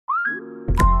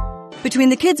Between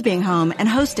the kids being home and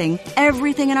hosting,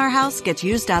 everything in our house gets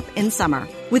used up in summer.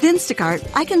 With Instacart,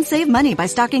 I can save money by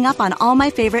stocking up on all my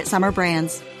favorite summer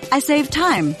brands. I save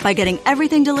time by getting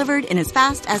everything delivered in as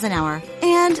fast as an hour.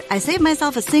 And I save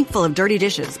myself a sink full of dirty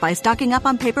dishes by stocking up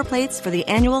on paper plates for the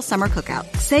annual summer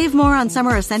cookout. Save more on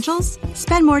summer essentials?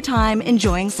 Spend more time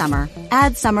enjoying summer.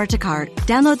 Add summer to cart.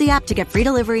 Download the app to get free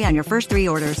delivery on your first 3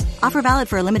 orders. Offer valid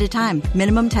for a limited time.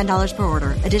 Minimum $10 per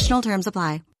order. Additional terms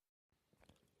apply.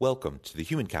 Welcome to the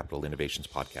Human Capital Innovations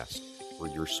Podcast. We're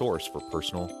your source for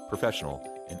personal, professional,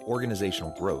 and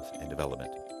organizational growth and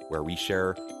development, where we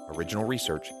share original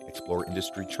research, explore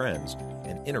industry trends,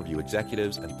 and interview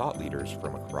executives and thought leaders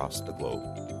from across the globe.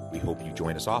 We hope you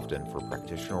join us often for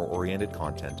practitioner-oriented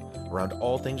content around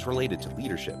all things related to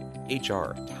leadership,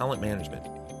 HR, talent management,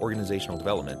 organizational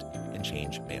development, and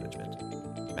change management.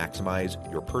 Maximize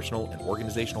your personal and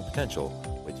organizational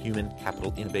potential with Human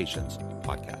Capital Innovations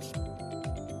Podcast.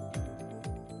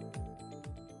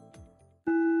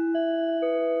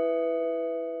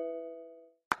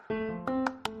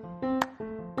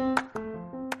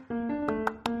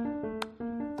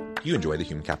 If you enjoy the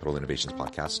Human Capital Innovations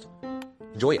Podcast,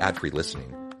 enjoy ad-free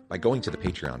listening by going to the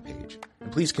Patreon page,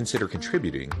 and please consider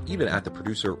contributing even at the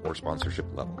producer or sponsorship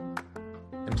level.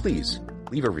 And please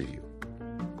leave a review.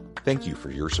 Thank you for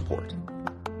your support.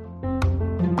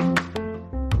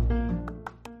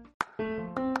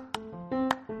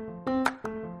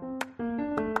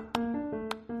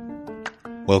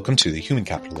 Welcome to the Human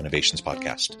Capital Innovations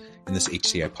Podcast. In this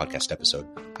HCI podcast episode,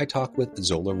 I talk with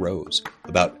Zola Rose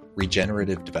about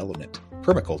regenerative development,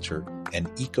 permaculture, and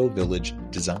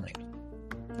Ecovillage design.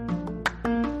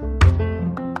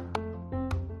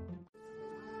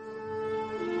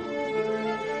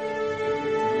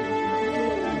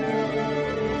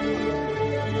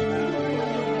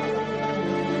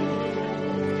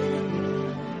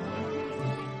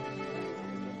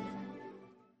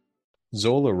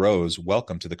 Zola Rose,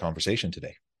 welcome to the conversation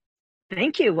today.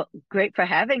 Thank you. Well, great for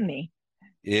having me.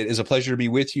 It is a pleasure to be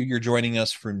with you. You're joining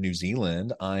us from New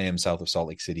Zealand. I am south of Salt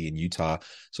Lake City in Utah.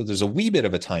 So there's a wee bit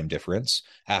of a time difference,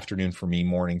 afternoon for me,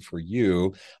 morning for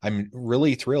you. I'm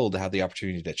really thrilled to have the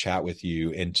opportunity to chat with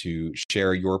you and to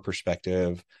share your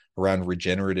perspective around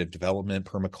regenerative development,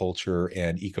 permaculture,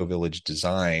 and Ecovillage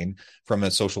design from a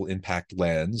social impact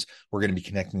lens. We're going to be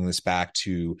connecting this back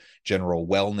to general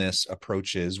wellness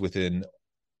approaches within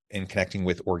and connecting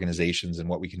with organizations and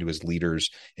what we can do as leaders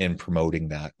in promoting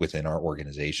that within our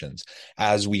organizations.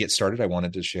 As we get started, I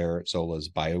wanted to share Zola's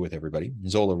bio with everybody.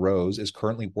 Zola Rose is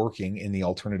currently working in the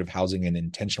alternative housing and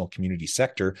intentional community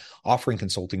sector, offering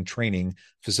consulting, training,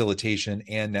 facilitation,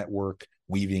 and network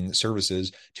weaving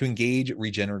services to engage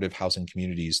regenerative housing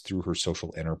communities through her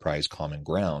social enterprise Common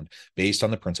Ground, based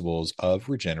on the principles of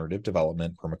regenerative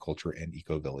development, permaculture, and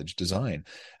Ecovillage design.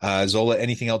 Zola,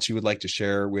 anything else you would like to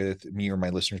share with me or my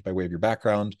listeners by way of your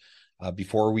background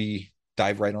before we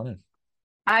dive right on in?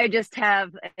 I just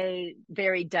have a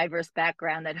very diverse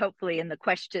background that hopefully in the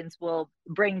questions will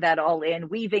bring that all in,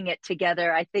 weaving it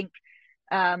together. I think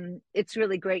it's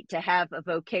really great to have a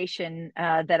vocation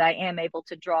that I am able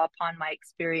to draw upon my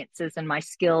experiences and my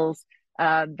skills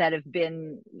that have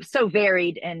been so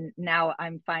varied. And now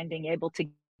I'm finding able to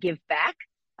give back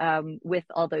with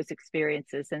all those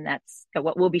experiences. And that's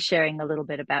what we'll be sharing a little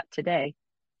bit about today.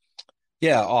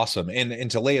 Yeah, awesome. And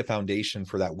to lay a foundation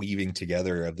for that weaving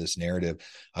together of this narrative,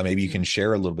 maybe you can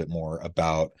share a little bit more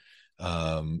about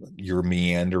your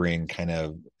meandering kind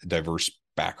of diverse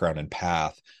background and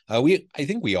path. I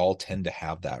think we all tend to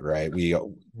have that, right?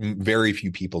 Very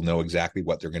few people know exactly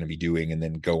what they're going to be doing and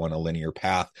then go on a linear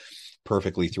path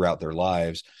perfectly throughout their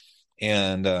lives.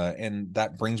 And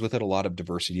that brings with it a lot of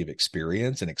diversity of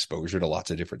experience and exposure to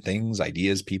lots of different things,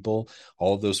 ideas, people,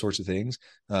 all of those sorts of things.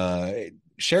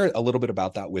 Share a little bit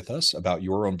about that with us, about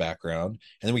your own background,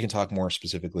 and then we can talk more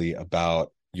specifically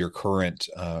about your current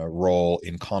role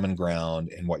in Common Ground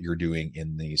and what you're doing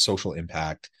in the social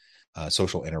impact,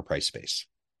 social enterprise space.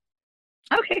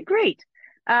 Okay, great.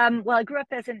 Well, I grew up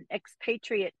as an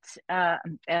expatriate, as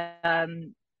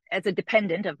a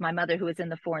dependent of my mother who was in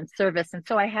the Foreign Service. And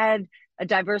so I had a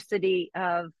diversity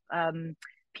of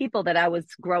people that I was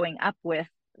growing up with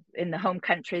in the home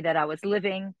country that I was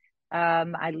living.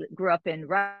 I grew up in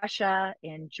Russia,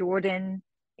 in Jordan,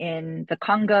 in the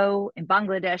Congo, in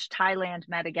Bangladesh, Thailand,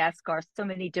 Madagascar, so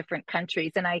many different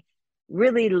countries. And I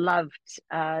really loved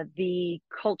the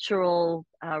cultural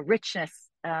richness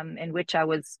in which I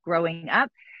was growing up.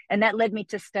 And that led me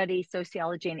to study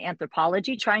sociology and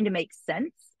anthropology, trying to make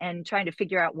sense and trying to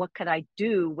figure out what could I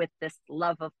do with this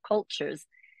love of cultures.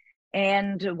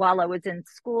 And while I was in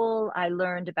school, I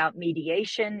learned about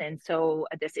mediation. And so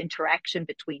this interaction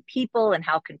between people and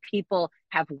how can people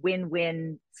have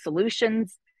win-win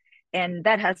solutions. And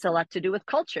that has a lot to do with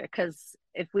culture, because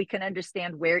if we can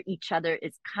understand where each other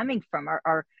is coming from,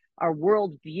 our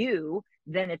worldview,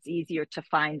 then it's easier to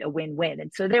find a win-win.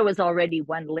 And so there was already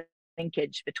one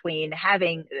linkage between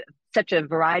having such a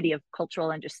variety of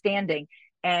cultural understanding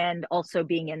and also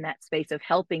being in that space of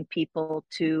helping people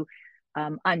to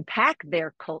unpack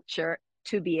their culture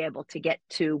to be able to get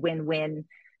to win-win,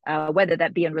 whether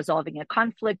that be in resolving a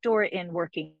conflict or in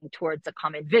working towards a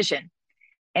common vision.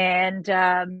 And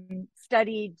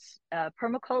studied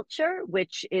permaculture,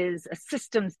 which is a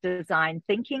systems design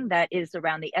thinking that is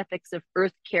around the ethics of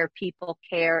earth care, people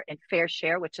care, and fair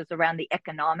share, which is around the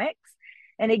economics.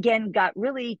 And again, got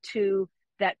really to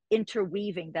that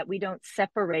interweaving, that we don't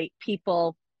separate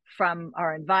people from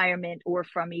our environment or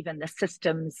from even the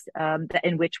systems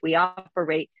in which we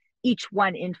operate. Each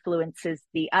one influences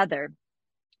the other.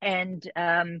 And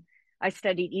I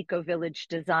studied Ecovillage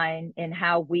design and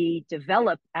how we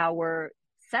develop our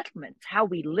settlements, how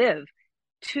we live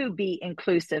to be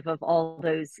inclusive of all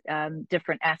those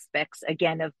different aspects,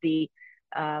 again, of the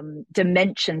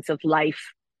dimensions of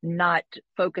life, not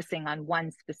focusing on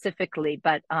one specifically,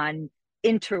 but on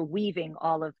interweaving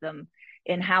all of them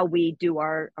in how we do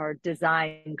our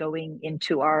design going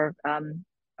into our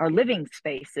living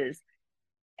spaces.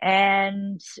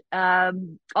 And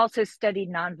also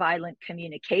studied nonviolent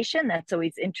communication. That's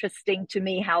always interesting to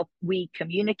me, how we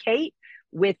communicate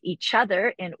with each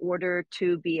other in order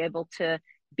to be able to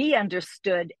be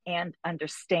understood and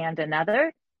understand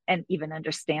another, and even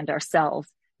understand ourselves.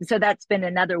 And so that's been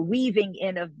another weaving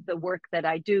in of the work that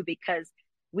I do, because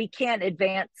we can't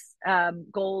advance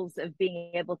goals of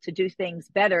being able to do things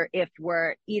better if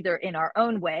we're either in our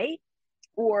own way,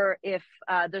 or if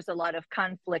there's a lot of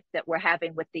conflict that we're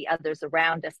having with the others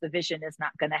around us. The vision is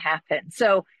not going to happen.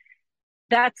 So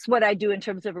that's what I do in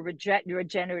terms of a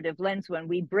regenerative lens. When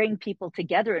we bring people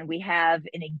together and we have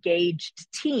an engaged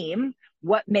team,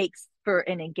 what makes for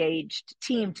an engaged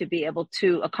team to be able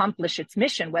to accomplish its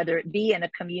mission, whether it be in a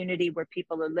community where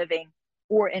people are living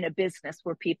or in a business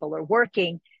where people are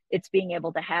working, it's being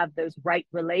able to have those right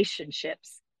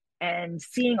relationships and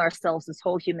seeing ourselves as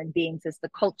whole human beings, as the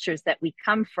cultures that we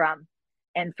come from.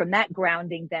 And from that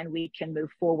grounding, then we can move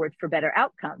forward for better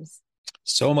outcomes.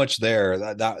 So much there.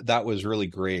 That was really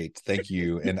great. Thank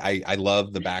you. And I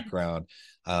love the background.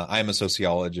 I'm a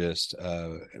sociologist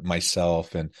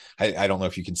myself, and I don't know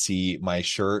if you can see my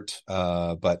shirt,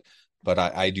 but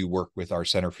I do work with our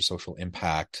Center for Social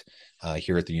Impact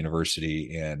here at the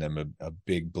university, and I'm a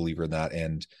big believer in that.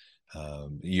 And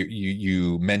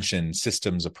you mentioned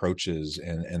systems approaches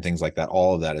and things like that.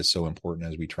 All of that is so important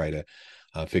as we try to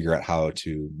figure out how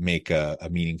to make a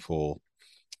meaningful,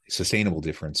 sustainable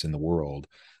difference in the world.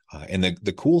 And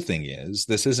the cool thing is,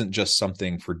 this isn't just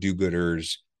something for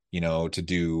do-gooders, to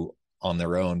do on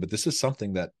their own, but this is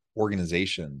something that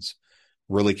organizations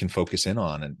really can focus in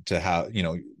on, and to have,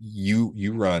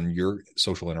 you run your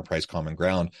social enterprise Common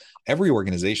Ground. Every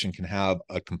organization can have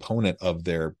a component of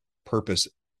their purpose,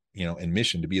 and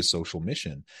mission to be a social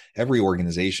mission. Every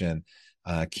organization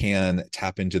can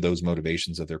tap into those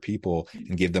motivations of their people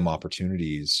and give them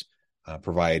opportunities,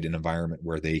 provide an environment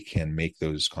where they can make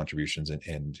those contributions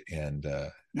and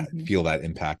feel that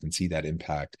impact and see that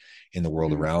impact in the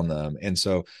world around them. And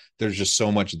so there's just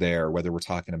so much there, whether we're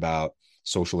talking about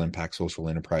social impact, social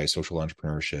enterprise, social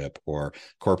entrepreneurship, or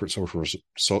corporate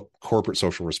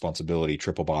social responsibility,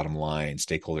 triple bottom line,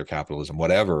 stakeholder capitalism,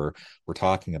 whatever we're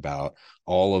talking about.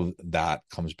 All of that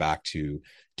comes back to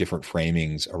different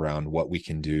framings around what we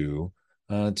can do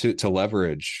to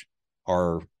leverage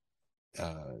our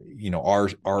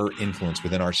our influence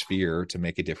within our sphere to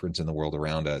make a difference in the world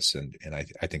around us. And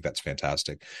I think that's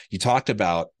fantastic. You talked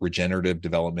about regenerative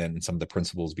development and some of the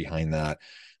principles behind that,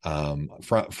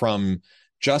 from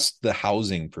just the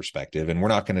housing perspective. And we're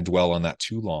not going to dwell on that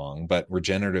too long, but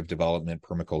regenerative development,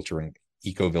 permaculture, and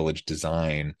eco-village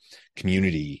design,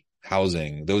 community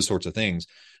housing, those sorts of things.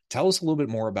 Tell us a little bit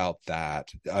more about that,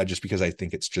 just because I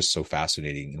think it's just so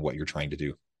fascinating in what you're trying to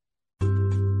do.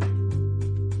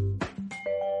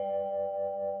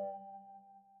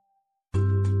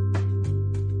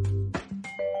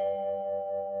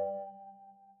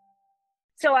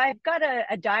 So I've got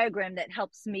a diagram that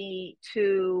helps me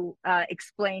to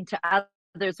explain to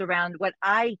others around what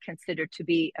I consider to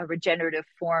be a regenerative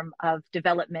form of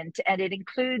development. And it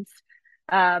includes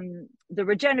the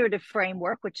regenerative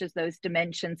framework, which is those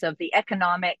dimensions of the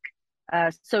economic,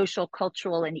 social,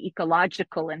 cultural, and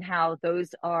ecological, and how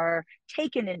those are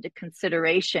taken into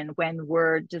consideration when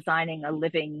we're designing a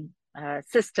living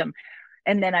system.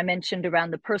 And then I mentioned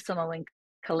around the personal and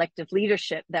collective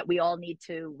leadership that we all need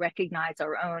to recognize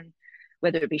our own,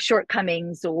 whether it be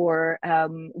shortcomings or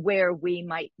where we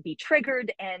might be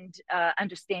triggered, and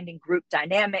understanding group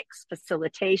dynamics,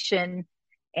 facilitation,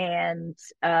 and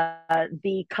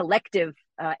the collective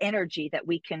energy that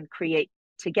we can create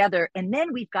together. And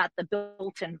then we've got the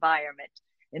built environment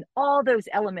and all those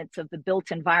elements of the built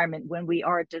environment when we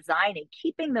are designing,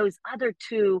 keeping those other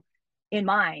two in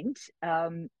mind,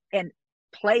 and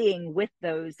playing with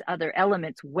those other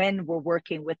elements when we're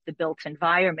working with the built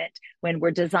environment, when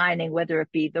we're designing, whether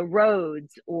it be the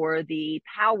roads or the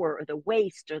power or the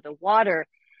waste or the water,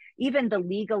 even the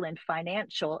legal and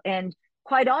financial. And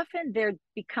quite often there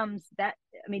becomes that,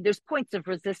 I mean, there's points of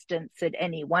resistance at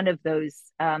any one of those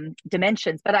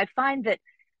dimensions. But I find that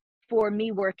for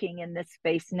me working in this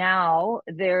space now,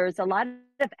 there's a lot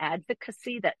of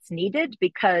advocacy that's needed,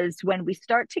 because when we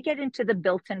start to get into the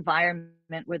built environment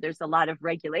where there's a lot of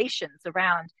regulations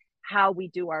around how we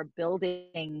do our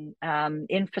building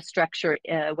infrastructure,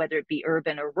 whether it be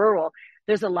urban or rural,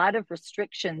 there's a lot of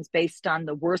restrictions based on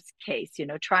the worst case,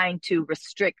 trying to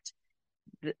restrict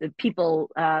the people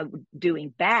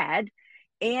doing bad.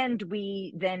 And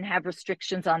we then have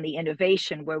restrictions on the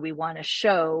innovation, where we want to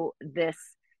show this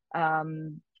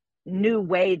new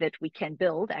way that we can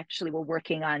build. Actually, we're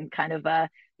working on kind of a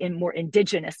more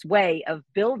indigenous way of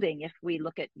building. If we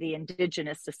look at the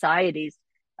indigenous societies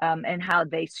and how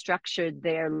they structured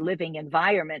their living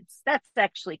environments, that's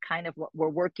actually kind of what we're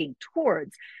working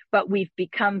towards. But we've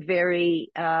become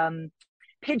very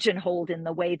pigeonholed in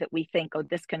the way that we think, oh,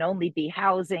 this can only be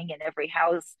housing, and every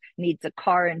house needs a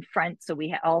car in front, so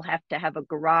we all have to have a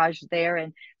garage there.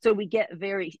 And so we get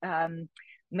very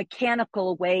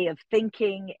mechanical way of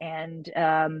thinking, and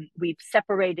we've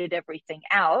separated everything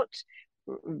out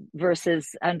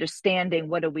versus understanding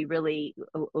what are we really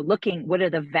looking, what are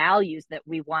the values that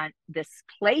we want this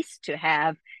place to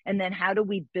have, and then how do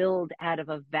we build out of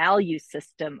a value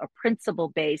system, a principle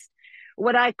based,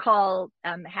 what I call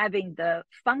having the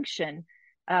function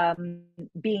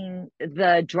being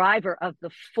the driver of the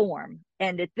form.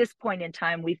 And at this point in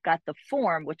time, we've got the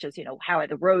form, which is, how are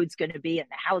the roads going to be and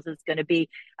the houses going to be,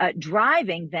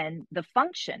 driving then the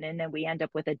function. And then we end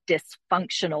up with a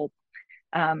dysfunctional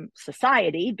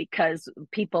society, because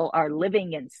people are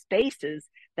living in spaces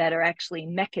that are actually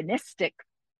mechanistic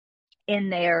in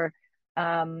their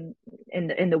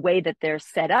in the way that they're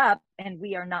set up, and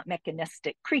we are not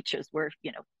mechanistic creatures. We're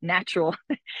natural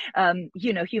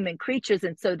human creatures,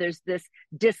 and so there's this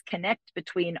disconnect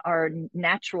between our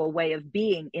natural way of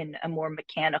being in a more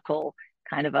mechanical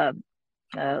kind of a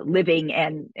living,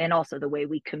 and also the way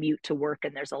we commute to work.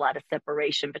 And there's a lot of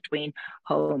separation between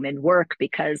home and work,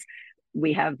 because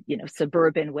we have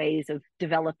suburban ways of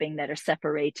developing that are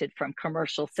separated from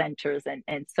commercial centers,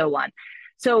 and so on.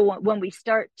 So when we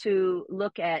start to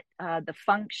look at the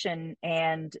function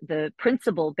and the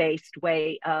principle-based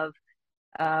way of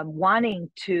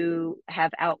wanting to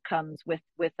have outcomes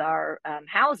with our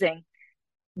housing,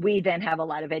 we then have a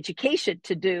lot of education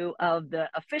to do of the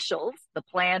officials, the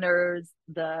planners,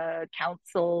 the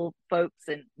council folks,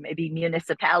 and maybe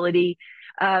municipality,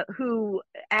 who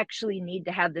actually need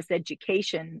to have this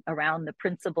education around the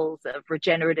principles of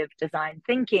regenerative design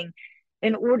thinking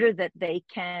in order that they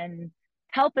can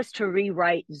help us to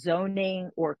rewrite zoning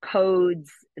or codes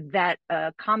that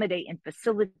accommodate and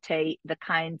facilitate the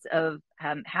kinds of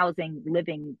housing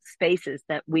living spaces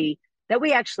that we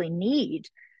actually need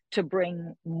to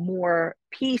bring more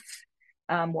peace,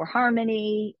 more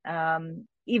harmony.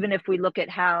 Even if we look at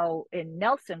how in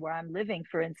Nelson, where I'm living,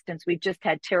 for instance, we've just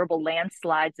had terrible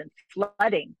landslides and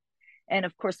flooding. And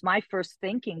of course, my first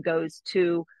thinking goes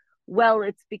to, well,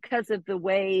 it's because of the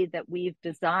way that we've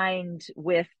designed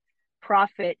with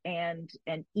profit and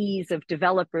ease of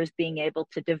developers being able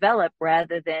to develop,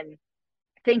 rather than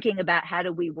thinking about how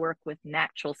do we work with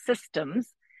natural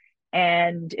systems.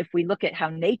 And if we look at how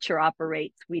nature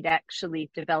operates, we'd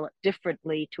actually develop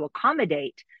differently to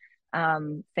accommodate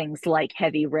things like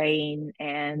heavy rain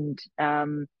and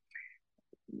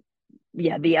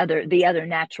the other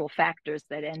natural factors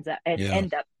that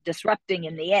end up disrupting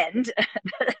in the end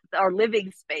our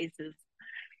living spaces.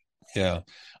 Yeah.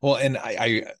 Well, and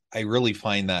I really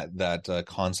find that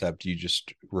concept you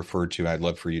just referred to, I'd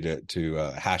love for you to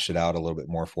hash it out a little bit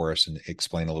more for us and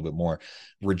explain a little bit more.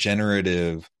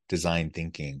 Regenerative design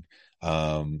thinking.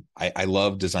 I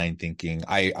love design thinking.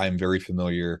 I'm very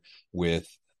familiar with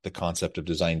the concept of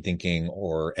design thinking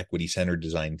or equity-centered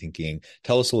design thinking.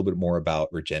 Tell us a little bit more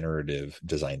about regenerative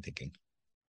design thinking.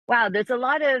 Wow, there's a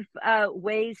lot of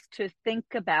ways to think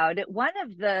about it. One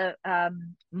of the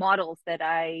models that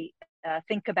I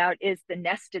think about is the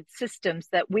nested systems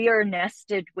that we are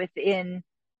nested within,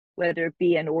 whether it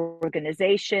be an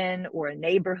organization or a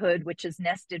neighborhood, which is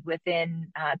nested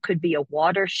within, could be a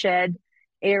watershed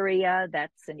area.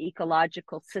 That's an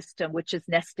ecological system, which is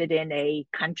nested in a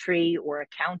country or a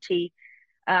county.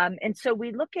 And so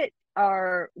we look at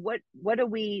what are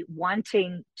we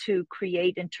wanting to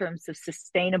create in terms of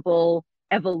sustainable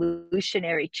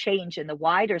evolutionary change in the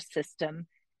wider system.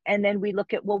 And then we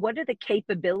look at, well, what are the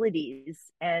capabilities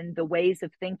and the ways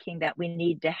of thinking that we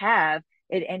need to have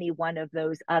in any one of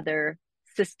those other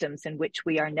systems in which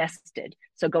we are nested?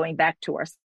 So going back to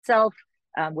ourself,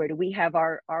 where do we have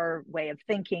our way of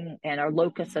thinking and our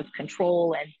locus of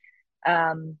control,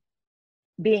 and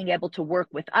being able to work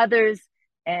with others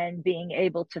and being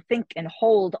able to think and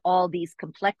hold all these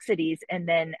complexities. And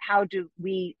then how do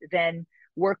we then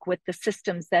work with the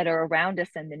systems that are around us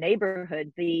in the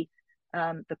neighborhood, the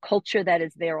culture that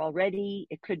is there already.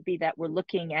 It could be that we're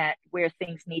looking at where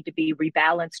things need to be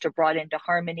rebalanced or brought into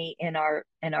harmony in our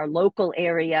local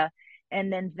area.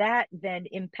 And then that then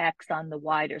impacts on the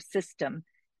wider system.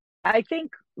 I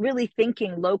think really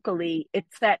thinking locally,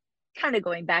 it's that kind of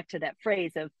going back to that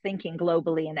phrase of thinking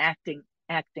globally and acting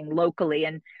locally.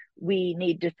 And we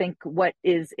need to think what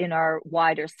is in our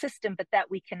wider system, but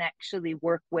that we can actually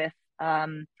work with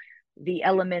the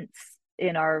elements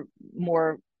in our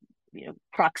more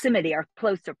proximity, our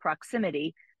closer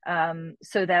proximity,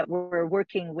 so that we're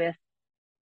working with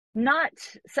not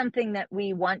something that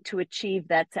we want to achieve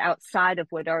that's outside of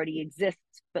what already exists,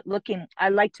 but I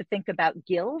like to think about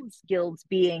guilds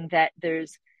being that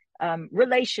there's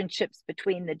relationships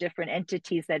between the different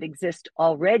entities that exist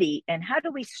already. And how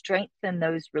do we strengthen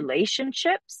those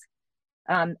relationships?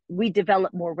 We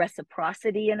develop more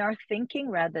reciprocity in our thinking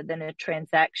rather than a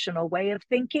transactional way of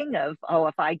thinking of, oh,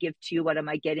 if I give to you, what am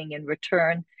I getting in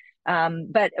return?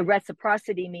 But a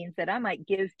reciprocity means that I might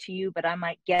give to you, but I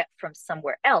might get from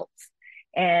somewhere else,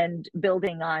 and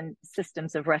building on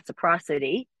systems of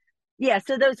reciprocity. Yeah,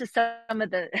 so those are some of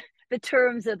the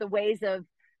terms of the ways of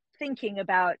thinking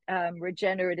about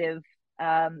regenerative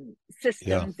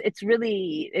systems. Yeah. It's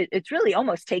really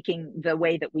almost taking the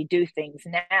way that we do things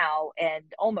now and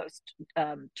almost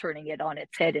turning it on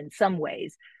its head in some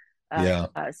ways,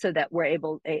 so that we're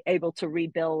able to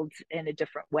rebuild in a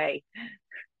different way.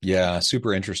 Yeah,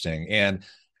 super interesting. And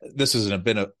this is a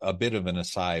bit of an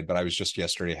aside, but I was just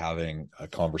yesterday having a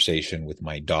conversation with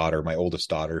my daughter, my oldest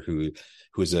daughter, who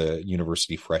is a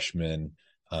university freshman,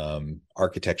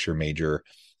 architecture major,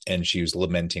 and she was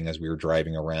lamenting as we were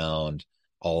driving around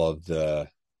all of the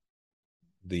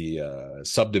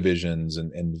subdivisions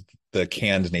and the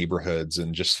canned neighborhoods,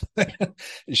 and just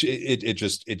it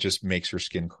just makes her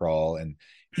skin crawl. And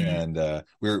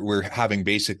we're having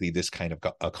basically this kind of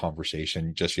a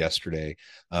conversation just yesterday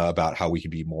about how we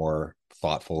can be more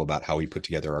thoughtful about how we put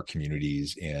together our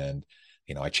communities. And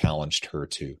I challenged her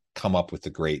to come up with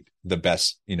the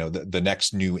best, the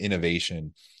next new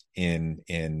innovation in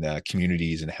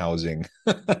communities and housing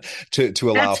to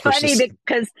allow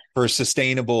for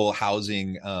sustainable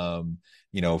housing,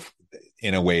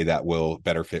 in a way that will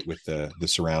better fit with the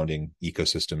surrounding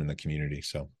ecosystem in the community.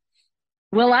 So,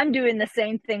 well, I'm doing the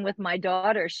same thing with my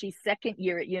daughter. She's second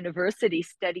year at university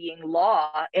studying law.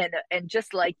 And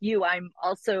just like you, I'm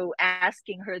also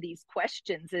asking her these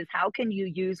questions: is how can you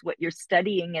use what you're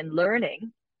studying and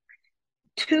learning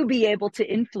to be able to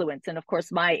influence? And of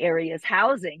course, my area is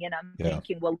housing. And I'm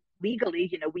thinking, well,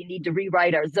 legally, we need to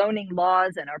rewrite our zoning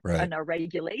laws and our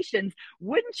regulations.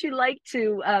 Wouldn't you like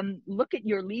to look at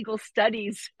your legal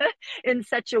studies in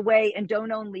such a way, and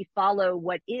don't only follow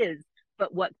what is,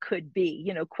 but what could be,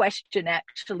 question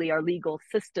actually our legal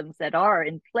systems that are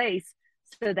in place,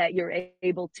 so that you're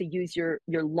able to use your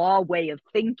law way of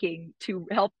thinking to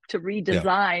help to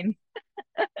redesign.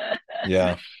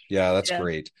 Yeah, that's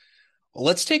great. Well,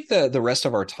 let's take the rest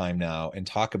of our time now and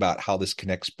talk about how this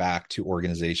connects back to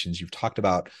organizations. You've talked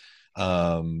about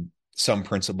some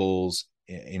principles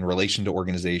in relation to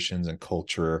organizations and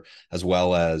culture, as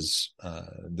well as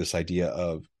this idea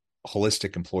of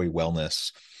holistic employee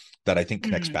wellness that I think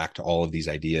connects back to all of these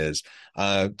ideas.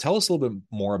 Tell us a little bit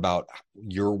more about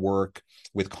your work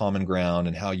with Common Ground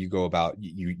and how you go about,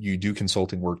 you do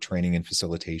consulting work, training and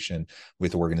facilitation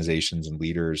with organizations and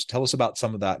leaders. Tell us about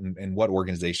some of that and what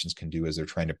organizations can do as they're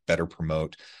trying to better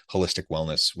promote holistic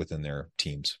wellness within their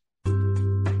teams.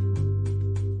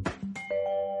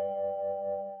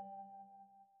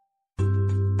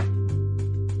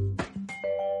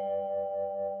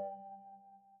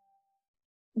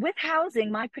 With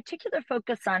housing, my particular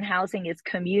focus on housing is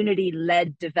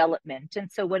community-led development.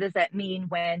 And so what does that mean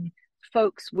when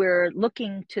folks, we're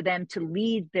looking to them to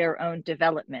lead their own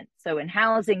development. So in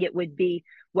housing, it would be,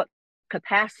 what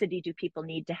capacity do people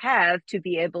need to have to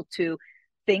be able to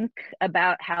think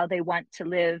about how they want to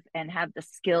live and have the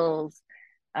skills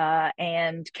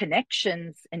and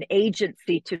connections and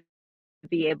agency to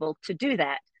be able to do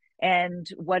that? And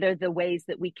what are the ways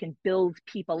that we can build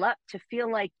people up to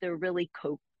feel like they're really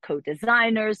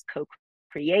co-designers,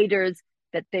 co-creators,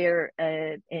 that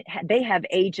they have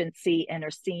agency and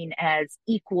are seen as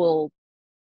equal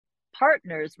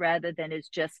partners rather than as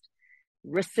just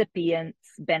recipients,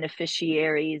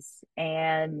 beneficiaries.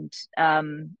 And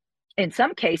in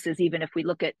some cases, even if we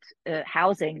look at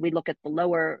housing, we look at the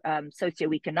lower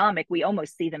socioeconomic, we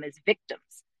almost see them as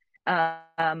victims.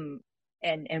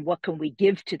 And what can we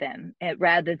give to them,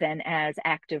 rather than as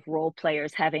active role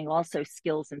players having also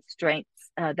skills and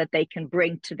strengths that they can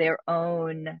bring to their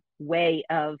own way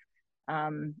of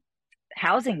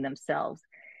housing themselves.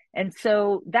 And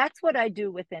so that's what I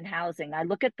do within housing. I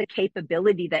look at the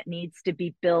capability that needs to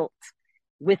be built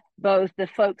with both the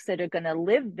folks that are going to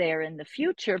live there in the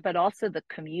future, but also the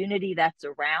community that's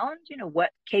around. You know,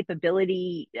 what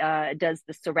capability does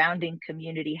the surrounding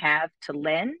community have to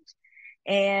lend?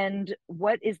 And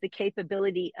what is the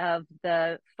capability of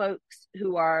the folks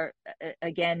who are,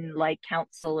 again, like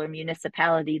council or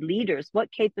municipality leaders?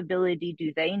 What capability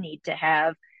do they need to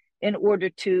have in order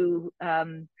to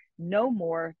know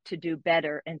more, to do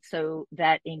better? And so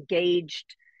that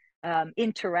engaged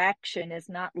interaction is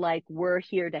not like, we're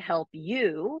here to help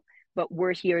you, but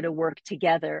we're here to work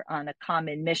together on a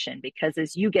common mission. Because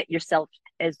as you get yourself,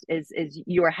 as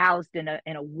you're housed in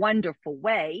a wonderful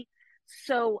way,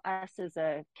 so us as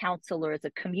a council or as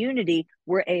a community,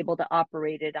 we're able to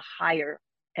operate at a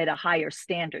higher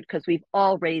standard, because we've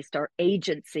all raised our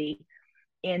agency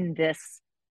in this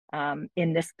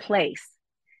place.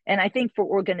 And I think for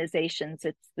organizations,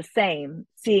 it's the same,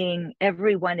 seeing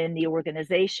everyone in the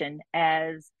organization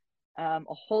as a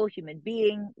whole human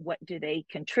being. What do they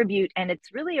contribute? And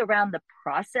it's really around the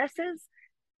processes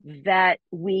that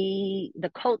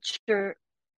the culture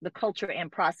and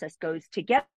process goes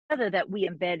together, that we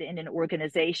embed in an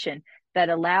organization, that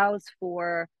allows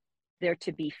for there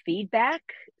to be feedback,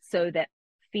 so that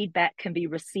feedback can be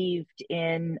received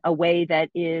in a way that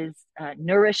is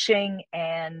nourishing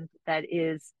and that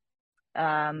is,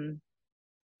 I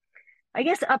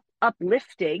guess,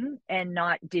 uplifting and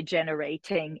not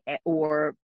degenerating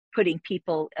or putting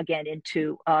people again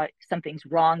into something's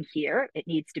wrong here, it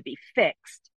needs to be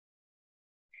fixed.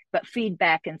 But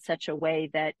feedback in such a way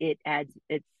that it adds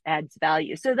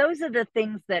value. So those are the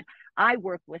things that I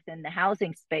work with in the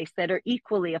housing space that are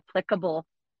equally applicable,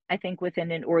 I think,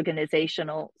 within an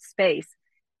organizational space.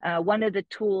 One of the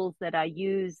tools that I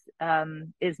use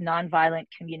is nonviolent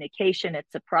communication.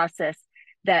 It's a process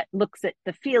that looks at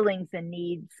the feelings and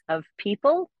needs of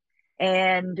people,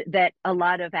 and that a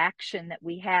lot of action that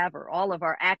we have, or all of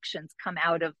our actions, come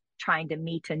out of trying to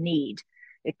meet a need.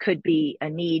 It could be a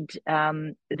need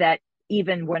that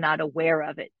even we're not aware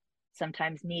of. It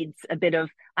sometimes needs a bit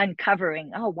of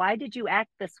uncovering. Oh, why did you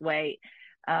act this way?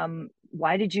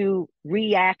 Why did you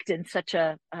react in such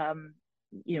a,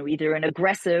 either an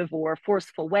aggressive or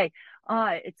forceful way?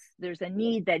 There's a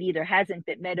need that either hasn't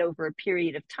been met over a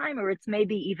period of time, or it's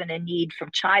maybe even a need from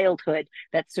childhood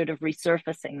that's sort of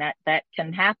resurfacing. That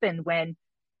can happen when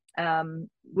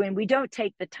we don't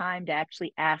take the time to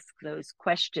actually ask those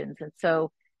questions. And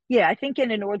so, yeah, I think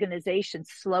in an organization,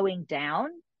 slowing down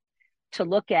to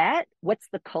look at what's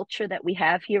the culture that we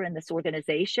have here in this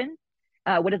organization,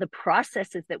 what are the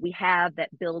processes that we have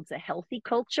that builds a healthy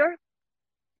culture,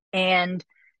 and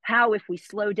how, if we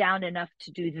slow down enough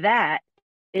to do that,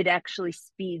 it actually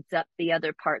speeds up the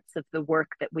other parts of the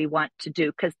work that we want to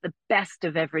do, because the best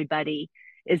of everybody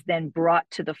is then brought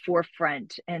to the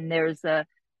forefront, and there's a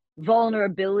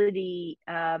vulnerability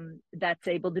that's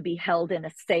able to be held in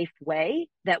a safe way,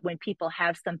 that when people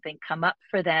have something come up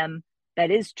for them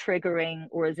that is triggering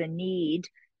or is a need,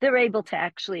 they're able to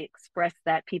actually express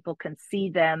that. People can see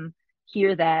them,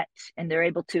 hear that, and they're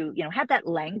able to, have that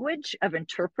language of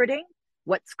interpreting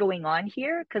what's going on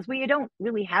here, because we don't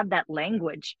really have that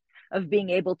language of being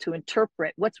able to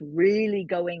interpret what's really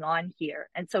going on here.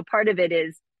 And so part of it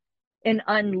is an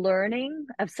unlearning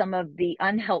of some of the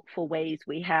unhelpful ways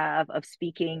we have of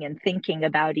speaking and thinking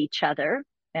about each other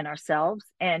and ourselves,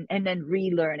 and then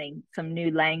relearning some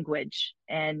new language,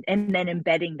 and then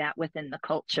embedding that within the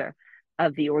culture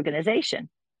of the organization.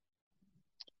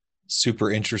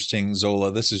 Super interesting,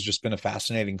 Zola. This has just been a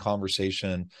fascinating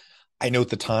conversation. I note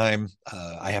the time.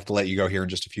 I have to let you go here in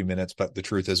just a few minutes, but the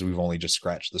truth is we've only just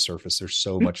scratched the surface. There's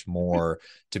so much more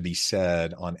to be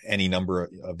said on any number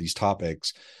of these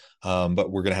topics.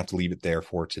 But we're going to have to leave it there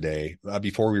for today.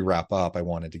 Before we wrap up, I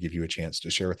wanted to give you a chance to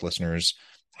share with listeners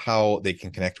how they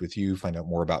can connect with you, find out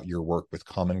more about your work with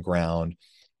Common Ground,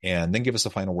 and then give us a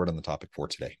final word on the topic for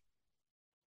today.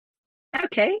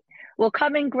 Okay. Well,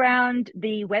 Common Ground,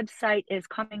 the website is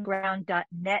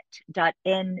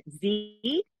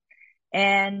commonground.net.nz.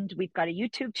 And we've got a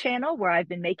YouTube channel where I've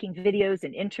been making videos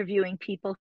and interviewing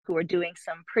people who are doing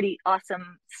some pretty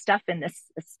awesome stuff in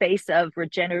this space of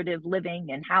regenerative living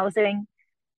and housing.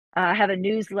 I have a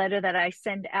newsletter that I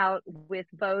send out with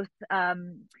both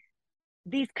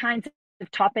these kinds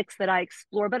of topics that I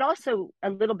explore, but also a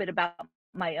little bit about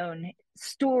my own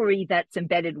story that's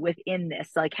embedded within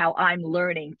this, like how I'm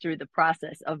learning through the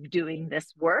process of doing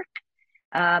this work.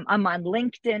 I'm on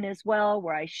LinkedIn as well,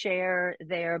 where I share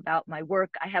there about my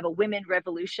work. I have a Women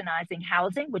Revolutionizing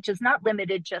Housing, which is not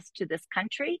limited just to this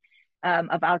country of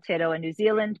Aotearoa, New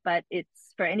Zealand, but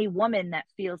it's for any woman that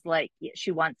feels like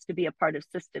she wants to be a part of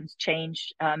systems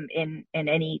change in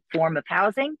any form of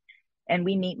housing. And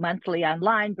we meet monthly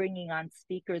online, bringing on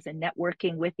speakers and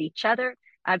networking with each other.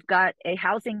 I've got a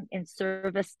Housing in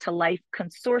Service to Life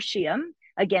consortium.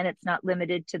 Again, it's not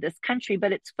limited to this country,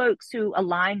 but it's folks who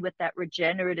align with that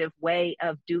regenerative way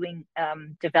of doing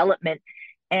development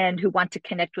and who want to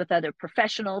connect with other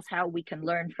professionals, how we can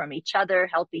learn from each other,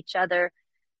 help each other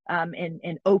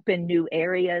in open new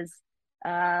areas.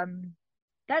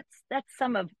 That's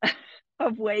some of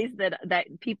ways that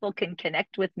people can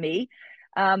connect with me.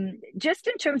 Just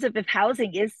in terms of if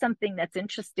housing is something that's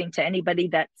interesting to anybody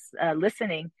that's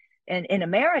listening, in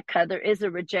America, there is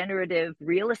a regenerative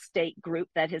real estate group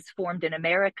that has formed in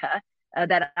America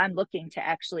that I'm looking to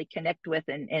actually connect with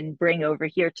and bring over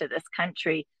here to this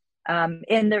country.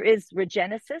 And there is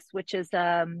Regenesis, which is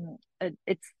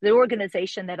it's the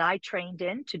organization that I trained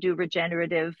in to do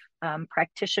regenerative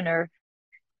practitioner.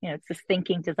 It's this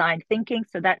design thinking.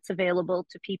 So that's available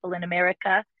to people in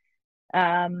America.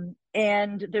 And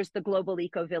there's the Global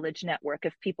Ecovillage Network.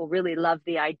 If people really love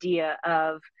the idea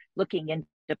of looking into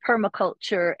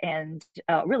permaculture and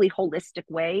a really holistic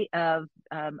way of,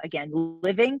 again,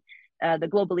 living, the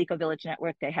Global Ecovillage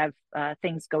Network, they have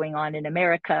things going on in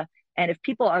America. And if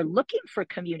people are looking for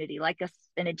community, like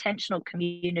an intentional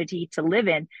community to live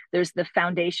in, there's the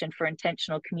Foundation for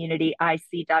Intentional Community,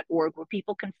 IC.org, where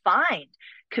people can find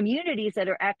communities that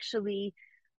are actually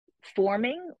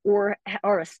forming or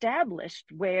are established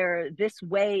where this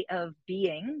way of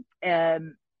being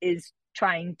is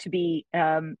trying to be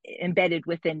embedded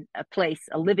within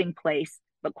a living place.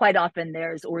 But quite often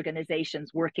there's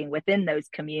organizations working within those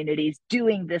communities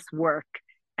doing this work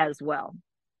as well.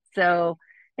 So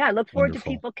yeah, I look forward to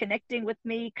people connecting with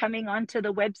me, coming onto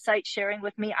the website, sharing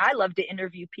with me. I love to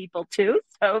interview people too.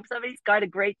 So if somebody's got a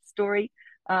great story,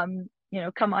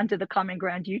 come onto the Common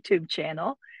Ground YouTube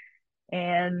channel.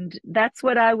 And that's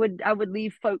what I would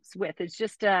leave folks with. It's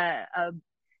just a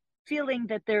feeling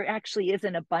that there actually is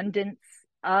an abundance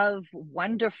of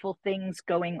wonderful things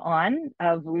going on,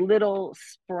 of little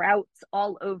sprouts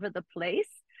all over the place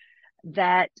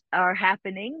that are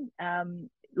happening.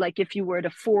 Like if you were to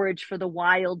forage for the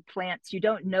wild plants, you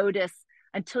don't notice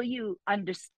until you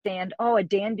understand, a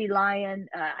dandelion,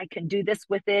 I can do this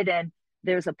with it, and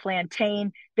there's a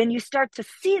plantain. Then you start to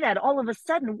see that all of a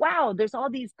sudden, wow, there's all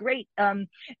these great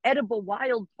edible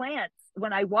wild plants.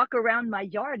 When I walk around my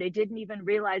yard, I didn't even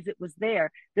realize it was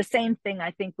there. The same thing,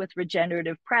 I think, with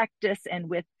regenerative practice and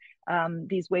with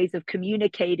these ways of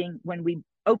communicating. When we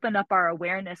open up our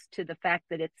awareness to the fact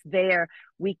that it's there,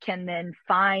 we can then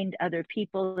find other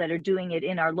people that are doing it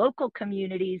in our local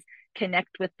communities,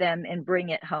 connect with them, and bring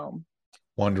it home.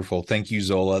 Wonderful. Thank you,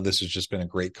 Zola. This has just been a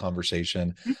great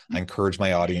conversation. I encourage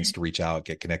my audience to reach out,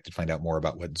 get connected, find out more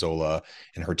about what Zola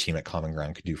and her team at Common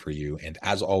Ground could do for you. And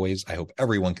as always, I hope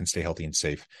everyone can stay healthy and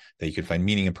safe, that you can find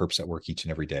meaning and purpose at work each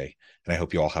and every day. And I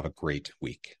hope you all have a great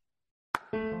week.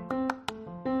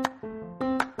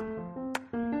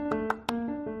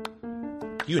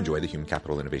 Do you enjoy the Human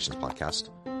Capital Innovations podcast?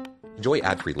 Enjoy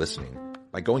ad-free listening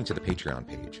by going to the Patreon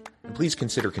page, and please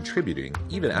consider contributing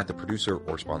even at the producer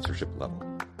or sponsorship level.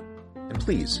 And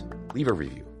please leave a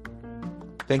review.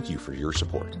 Thank you for your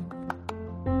support.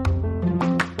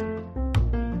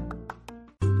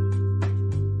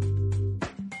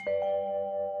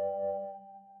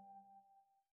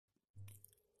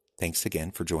 Thanks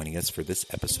again for joining us for this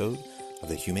episode of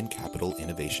the Human Capital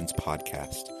Innovations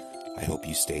podcast. I hope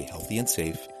you stay healthy and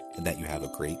safe and that you have a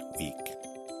great week.